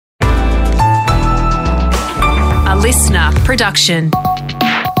listener production.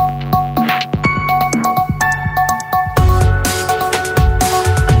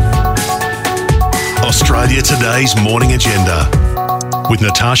 Australia Today's Morning Agenda with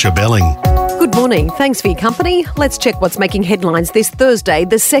Natasha Belling. Good morning. Thanks for your company. Let's check what's making headlines this Thursday,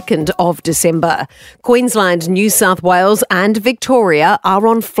 the 2nd of December. Queensland, New South Wales and Victoria are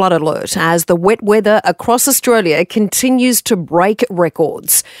on flood alert as the wet weather across Australia continues to break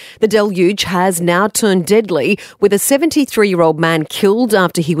records. The deluge has now turned deadly, with a 73-year-old man killed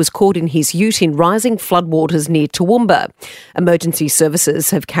after he was caught in his ute in rising floodwaters near Toowoomba. Emergency services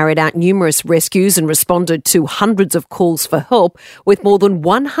have carried out numerous rescues and responded to hundreds of calls for help, with more than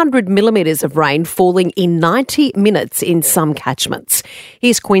 100 millimetres of rain falling in 90 minutes in some catchments.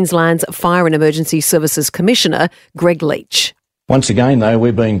 Here's Queensland's Fire and Emergency Services Commissioner, Greg Leach. Once again, though,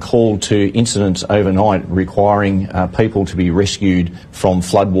 we're being called to incidents overnight requiring people to be rescued from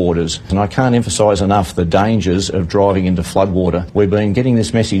floodwaters. And I can't emphasise enough the dangers of driving into floodwater. We've been getting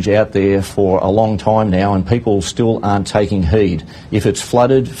this message out there for a long time now and people still aren't taking heed. If it's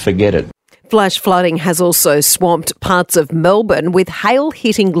flooded, forget it. Flash flooding has also swamped parts of Melbourne, with hail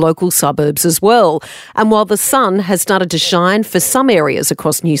hitting local suburbs as well. And while the sun has started to shine for some areas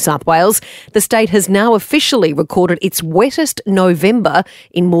across New South Wales, the state has now officially recorded its wettest November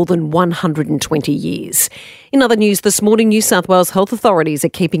in more than 120 years. In other news this morning, New South Wales health authorities are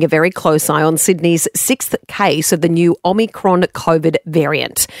keeping a very close eye on Sydney's 6th case of the new Omicron COVID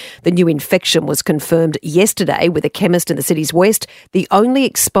variant. The new infection was confirmed yesterday with a chemist in the city's west, the only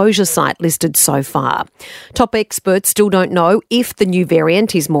exposure site listed so far. Top experts still don't know if the new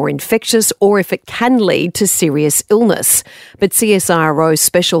variant is more infectious or if it can lead to serious illness. But CSIRO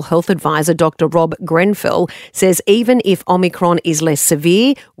Special Health Advisor Dr. Rob Grenfell says even if Omicron is less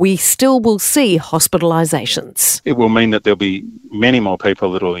severe, we still will see hospitalisations. It will mean that there'll be many more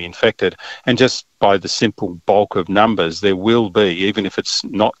people that will be infected, and just by the simple bulk of numbers, there will be, even if it's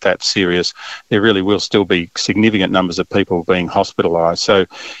not that serious, there really will still be significant numbers of people being hospitalised. So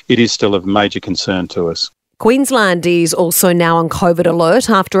it is still of major concern to us. Queensland is also now on COVID alert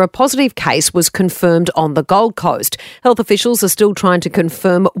after a positive case was confirmed on the Gold Coast. Health officials are still trying to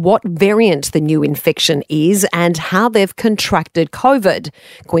confirm what variant the new infection is and how they've contracted COVID.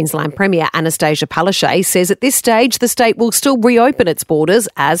 Queensland Premier Anastasia Palaszczuk says at this stage the state will still reopen its borders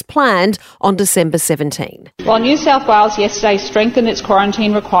as planned on December 17. While New South Wales yesterday strengthened its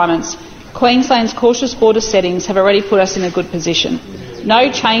quarantine requirements, Queensland's cautious border settings have already put us in a good position.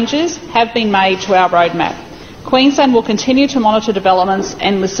 No changes have been made to our roadmap. Queensland will continue to monitor developments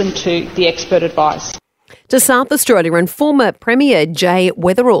and listen to the expert advice. To South Australia, and former Premier Jay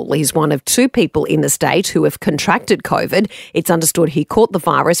Weatherill is one of two people in the state who have contracted COVID. It's understood he caught the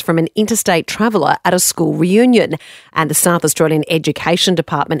virus from an interstate traveller at a school reunion. And the South Australian Education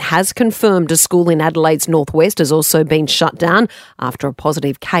Department has confirmed a school in Adelaide's northwest has also been shut down after a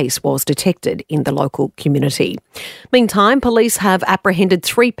positive case was detected in the local community. Meantime, police have apprehended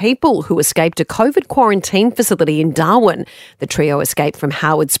 3 people who escaped a COVID quarantine facility in Darwin. The trio escaped from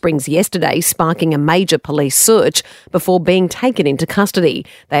Howard Springs yesterday, sparking a major police search before being taken into custody.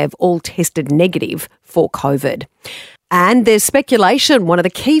 They have all tested negative for COVID. And there's speculation one of the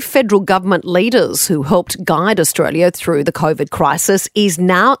key federal government leaders who helped guide Australia through the COVID crisis is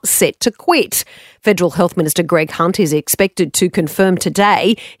now set to quit. Federal Health Minister Greg Hunt is expected to confirm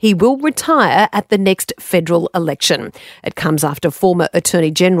today he will retire at the next federal election. It comes after former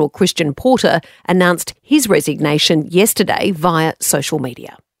Attorney General Christian Porter announced his resignation yesterday via social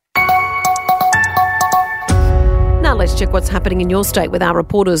media. Now let's check what's happening in your state with our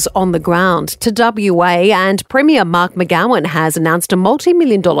reporters on the ground. To WA, and Premier Mark McGowan has announced a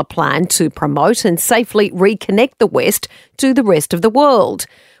multi-million-dollar plan to promote and safely reconnect the West to the rest of the world.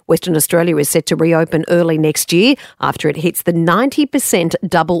 Western Australia is set to reopen early next year after it hits the 90%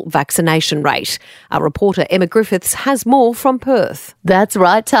 double vaccination rate. Our reporter Emma Griffiths has more from Perth. That's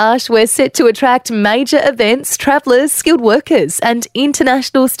right, Tash. We're set to attract major events, travellers, skilled workers and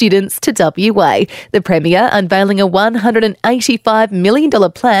international students to WA. The Premier unveiling a $185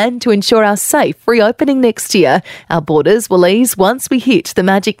 million plan to ensure our safe reopening next year. Our borders will ease once we hit the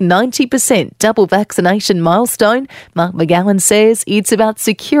magic 90% double vaccination milestone. Mark McGowan says it's about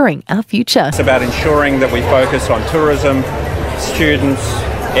securing our future. It's about ensuring that we focus on tourism, students,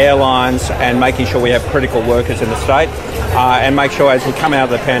 airlines and making sure we have critical workers in the state and make sure as we come out of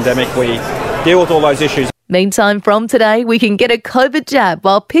the pandemic we deal with all those issues. Meantime, from today, we can get a COVID jab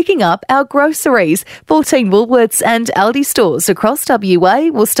while picking up our groceries. 14 Woolworths and Aldi stores across WA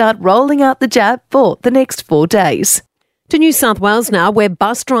will start rolling out the jab for the next 4 days. To New South Wales now, where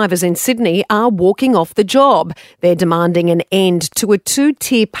bus drivers in Sydney are walking off the job. They're demanding an end to a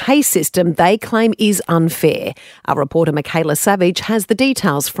two-tier pay system they claim is unfair. Our reporter Michaela Savage has the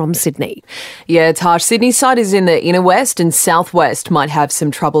details from Sydney. Yeah, Tash, Sydney side is in the inner west and southwest might have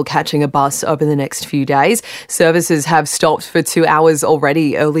some trouble catching a bus over the next few days. Services have stopped for 2 hours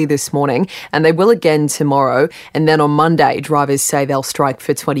already early this morning, and they will again tomorrow. And then on Monday, drivers say they'll strike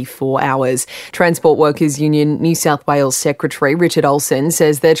for 24 hours. Transport Workers Union New South Wales Secretary Richard Olsen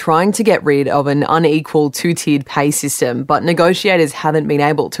says they're trying to get rid of an unequal two-tiered pay system, but negotiators haven't been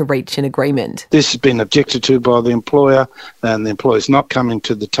able to reach an agreement. This has been objected to by the employer, and the employer's not coming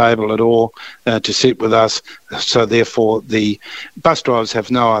to the table at all to sit with us. So therefore, the bus drivers have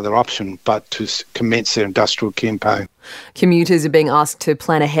no other option but to commence their industrial campaign. Commuters are being asked to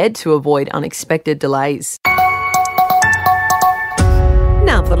plan ahead to avoid unexpected delays.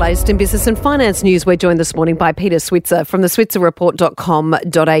 Now for the latest in business and finance news, we're joined this morning by Peter Switzer from the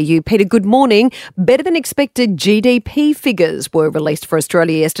switzerreport.com.au. Peter, good morning. Better than expected GDP figures were released for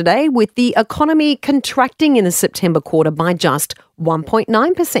Australia yesterday, with the economy contracting in the September quarter by just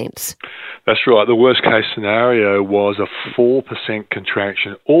 1.9%. That's right. The worst case scenario was a 4%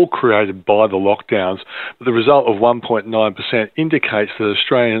 contraction, all created by the lockdowns. But the result of 1.9% indicates that the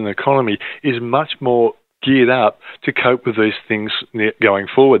Australian economy is much more geared up to cope with these things going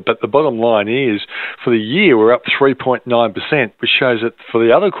forward. But the bottom line is, for the year, we're up 3.9%, which shows that for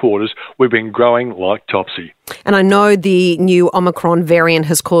the other quarters, we've been growing like topsy. And I know the new Omicron variant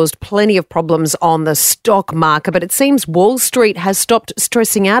has caused plenty of problems on the stock market, but it seems Wall Street has stopped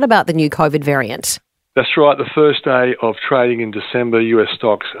stressing out about the new COVID variant. That's right. The first day of trading in December, US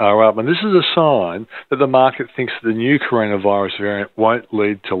stocks are up. And this is a sign that the market thinks that the new coronavirus variant won't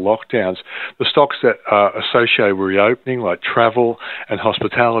lead to lockdowns. The stocks that are associated with reopening, like travel and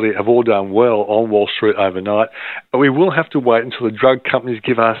hospitality, have all done well on Wall Street overnight. But we will have to wait until the drug companies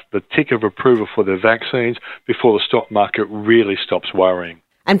give us the tick of approval for their vaccines before the stock market really stops worrying.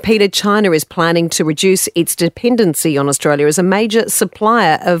 And Peter, China is planning to reduce its dependency on Australia as a major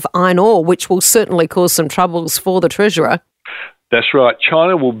supplier of iron ore, which will certainly cause some troubles for the Treasurer. That's right.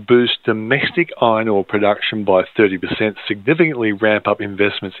 China will boost domestic iron ore production by 30%, significantly ramp up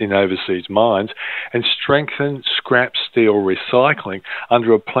investments in overseas mines, and strengthen scrap steel recycling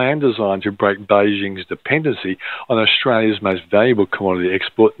under a plan designed to break Beijing's dependency on Australia's most valuable commodity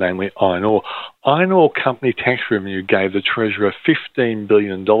export, namely iron ore. Iron ore company tax revenue gave the Treasurer $15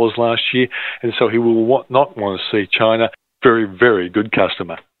 billion last year, and so he will not want to see China very, very good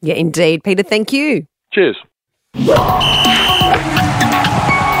customer. Yeah, indeed. Peter, thank you. Cheers.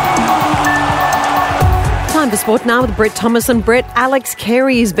 Time for sport now with Brett Thomas. And Brett, Alex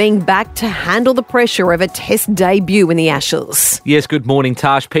Carey is being back to handle the pressure of a Test debut in the Ashes. Yes, good morning,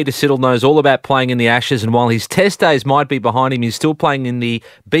 Tash. Peter Siddle knows all about playing in the Ashes, and while his Test days might be behind him, he's still playing in the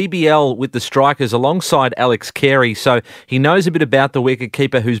BBL with the Strikers alongside Alex Carey, so he knows a bit about the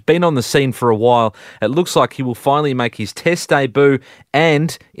wicketkeeper who's been on the scene for a while. It looks like he will finally make his Test debut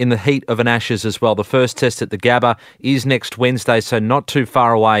and in the heat of an Ashes as well. The first Test at the Gabba is next Wednesday, so not too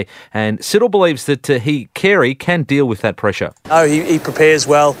far away, and Siddle believes that Carey can deal with that pressure. Oh, he prepares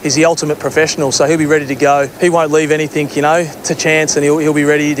well. He's the ultimate professional, so he'll be ready to go. He won't leave anything, to chance, and he'll be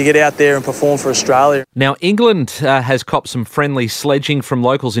ready to get out there and perform for Australia. Now, England has copped some friendly sledging from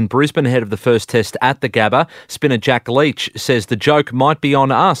locals in Brisbane ahead of the first Test at the Gabba. Spinner Jack Leach says the joke might be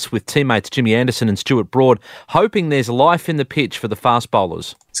on us, with teammates Jimmy Anderson and Stuart Broad hoping there's life in the pitch for the fast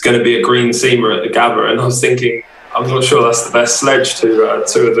bowlers. It's going to be a green seamer at the Gabba, and I was thinking, I'm not sure that's the best sledge to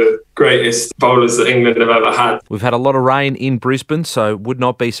two of the greatest bowlers that England have ever had. We've had a lot of rain in Brisbane, so would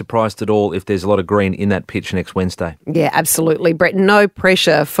not be surprised at all if there's a lot of green in that pitch next Wednesday. Yeah, absolutely, Brett. No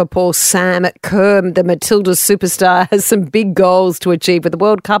pressure for poor Sam Kerr. The Matildas superstar has some big goals to achieve with the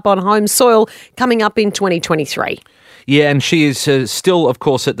World Cup on home soil coming up in 2023. Yeah, and she is still, of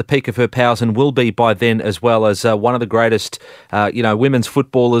course, at the peak of her powers and will be by then as well as one of the greatest, women's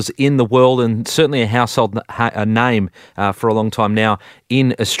footballers in the world, and certainly a household name for a long time now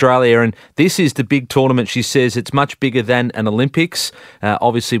in Australia. And this is the big tournament. She says it's much bigger than an Olympics.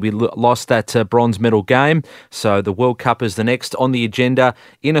 Obviously, we lost that bronze medal game, so the World Cup is the next on the agenda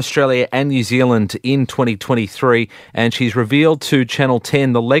in Australia and New Zealand in 2023. And she's revealed to Channel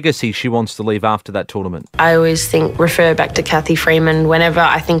 10 the legacy she wants to leave after that tournament. I always refer back to Cathy Freeman. Whenever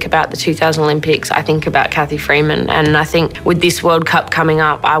I think about the 2000 Olympics, I think about Cathy Freeman. And I think with this World Cup coming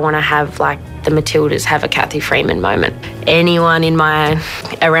up, I want to have the Matildas have a Cathy Freeman moment. Anyone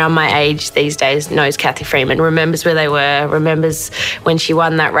around my age these days knows Cathy Freeman, remembers where they were, remembers when she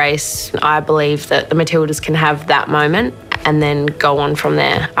won that race. I believe that the Matildas can have that moment and then go on from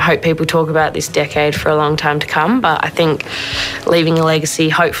there. I hope people talk about this decade for a long time to come, but I think leaving a legacy,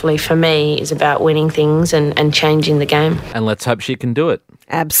 hopefully for me, is about winning things and changing the game. And let's hope she can do it.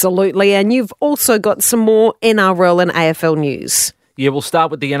 Absolutely. And you've also got some more NRL and AFL news. Yeah, we'll start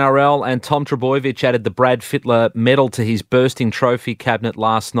with the NRL, and Tom Trbojevic added the Brad Fittler medal to his bursting trophy cabinet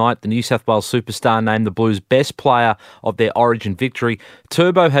last night. The New South Wales superstar named the Blues best player of their Origin victory.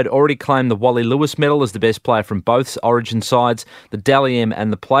 Turbo had already claimed the Wally Lewis medal as the best player from both Origin sides, the Dally M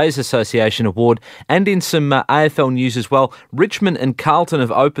and the Players Association award. And in some AFL news as well, Richmond and Carlton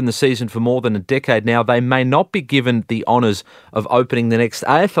have opened the season for more than a decade now. They may not be given the honours of opening the next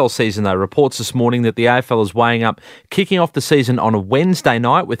AFL season, though. Reports this morning that the AFL is weighing up kicking off the season on a Wednesday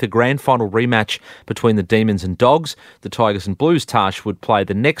night with a grand final rematch between the Demons and Dogs. The Tigers and Blues, Tash, would play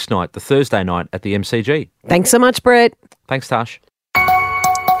the next night, the Thursday night, at the MCG. Thanks so much, Brett. Thanks, Tash.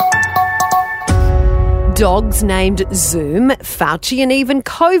 Dogs named Zoom, Fauci and even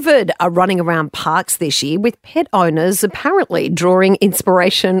COVID are running around parks this year, with pet owners apparently drawing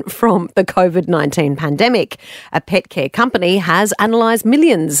inspiration from the COVID-19 pandemic. A pet care company has analysed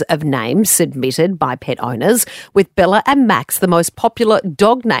millions of names submitted by pet owners, with Bella and Max the most popular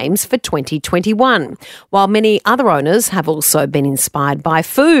dog names for 2021, while many other owners have also been inspired by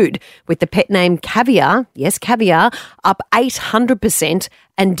food, with the pet name Caviar, yes, Caviar, up 800%,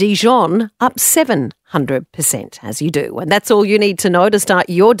 and Dijon up 700%, as you do. And that's all you need to know to start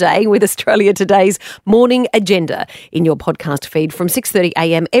your day with Australia Today's Morning Agenda in your podcast feed from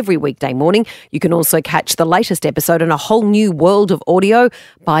 6:30am every weekday morning. You can also catch the latest episode in a whole new world of audio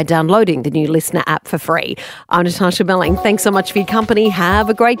by downloading the new Listener app for free. I'm Natasha Belling. Thanks so much for your company. Have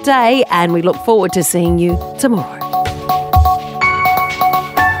a great day, and we look forward to seeing you tomorrow.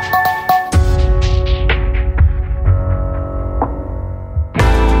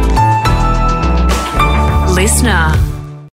 Listener.